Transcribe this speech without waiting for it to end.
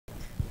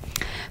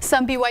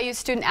Some BYU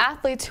student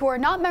athletes who are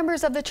not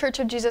members of the Church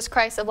of Jesus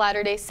Christ of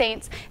Latter-day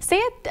Saints say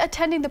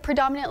attending the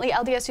predominantly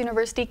LDS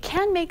university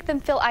can make them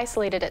feel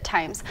isolated at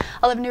times.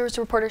 11 News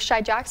reporter Shai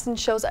Jackson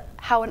shows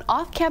how an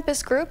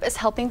off-campus group is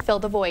helping fill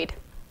the void.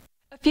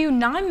 A few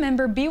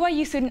non-member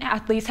BYU student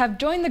athletes have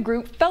joined the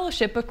group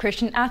Fellowship of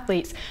Christian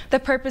Athletes. The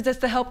purpose is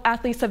to help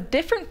athletes of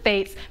different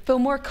faiths feel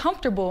more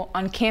comfortable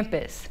on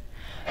campus.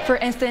 For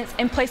instance,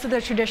 in place of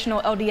the traditional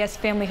LDS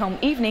family home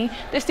evening,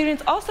 the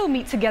students also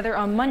meet together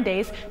on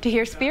Mondays to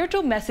hear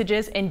spiritual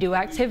messages and do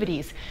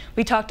activities.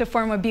 We talked to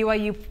former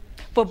BYU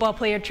football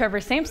player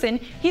Trevor Sampson.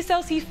 He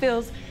says he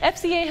feels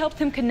FCA helped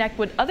him connect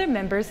with other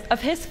members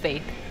of his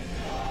faith.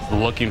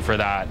 Looking for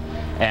that,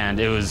 and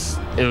it was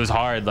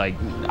hard. Like,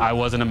 I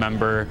wasn't a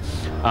member,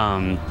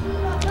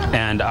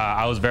 and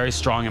I was very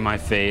strong in my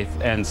faith,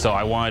 and so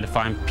I wanted to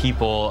find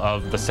people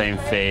of the same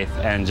faith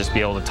and just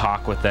be able to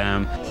talk with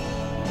them.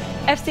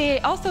 FCA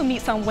also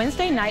meets on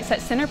Wednesday nights at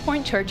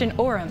Centerpoint Church in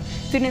Orem.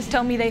 Students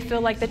tell me they feel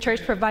like the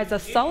church provides a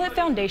solid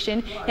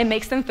foundation and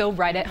makes them feel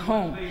right at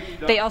home.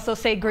 They also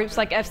say groups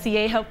like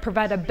FCA help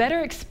provide a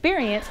better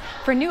experience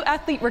for new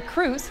athlete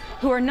recruits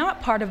who are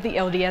not part of the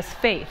LDS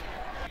faith.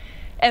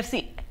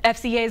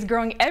 FCA is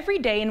growing every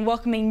day and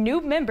welcoming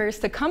new members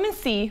to come and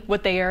see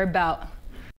what they are about.